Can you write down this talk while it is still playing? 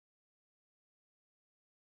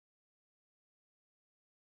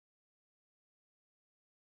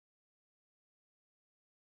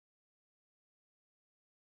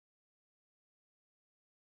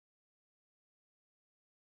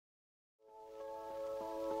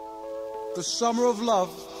The Summer of Love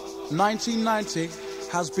 1990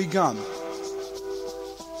 has begun.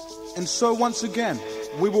 And so once again,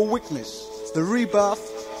 we will witness the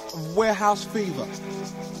rebirth of warehouse fever.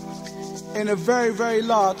 In a very, very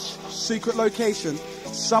large secret location,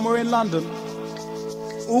 somewhere in London,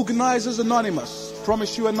 Organisers Anonymous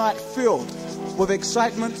promise you a night filled with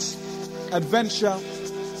excitement, adventure,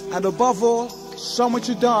 and above all, somewhere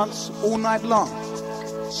to dance all night long,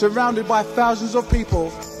 surrounded by thousands of people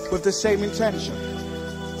with the same intention.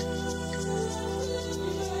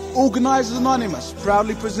 Organisers Anonymous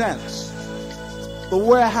proudly presents the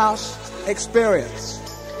Warehouse Experience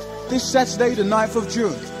this Saturday, the 9th of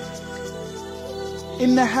June.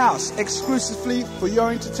 In the house, exclusively for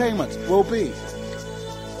your entertainment, will be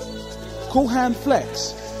Cool Hand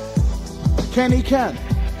Flex, Kenny Ken,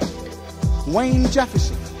 Wayne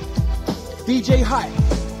Jefferson, DJ Hype,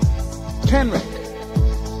 Kenrick,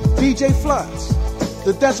 DJ Flirts,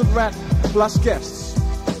 The Desert Rat plus guests,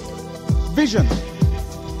 Vision,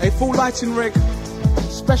 a full lighting rig,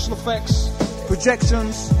 special effects,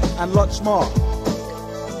 projections, and lots more.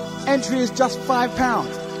 Entry is just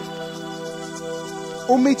 £5.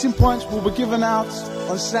 All meeting points will be given out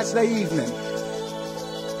on Saturday evening.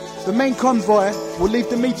 The main convoy will leave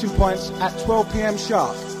the meeting points at 12 p.m.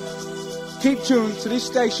 sharp. Keep tuned to this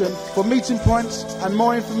station for meeting points and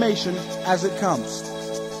more information as it comes.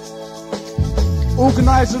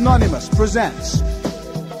 Organisers Anonymous presents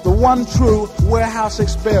the one true warehouse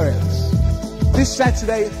experience this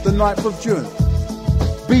Saturday, the 9th of June.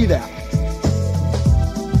 Be there.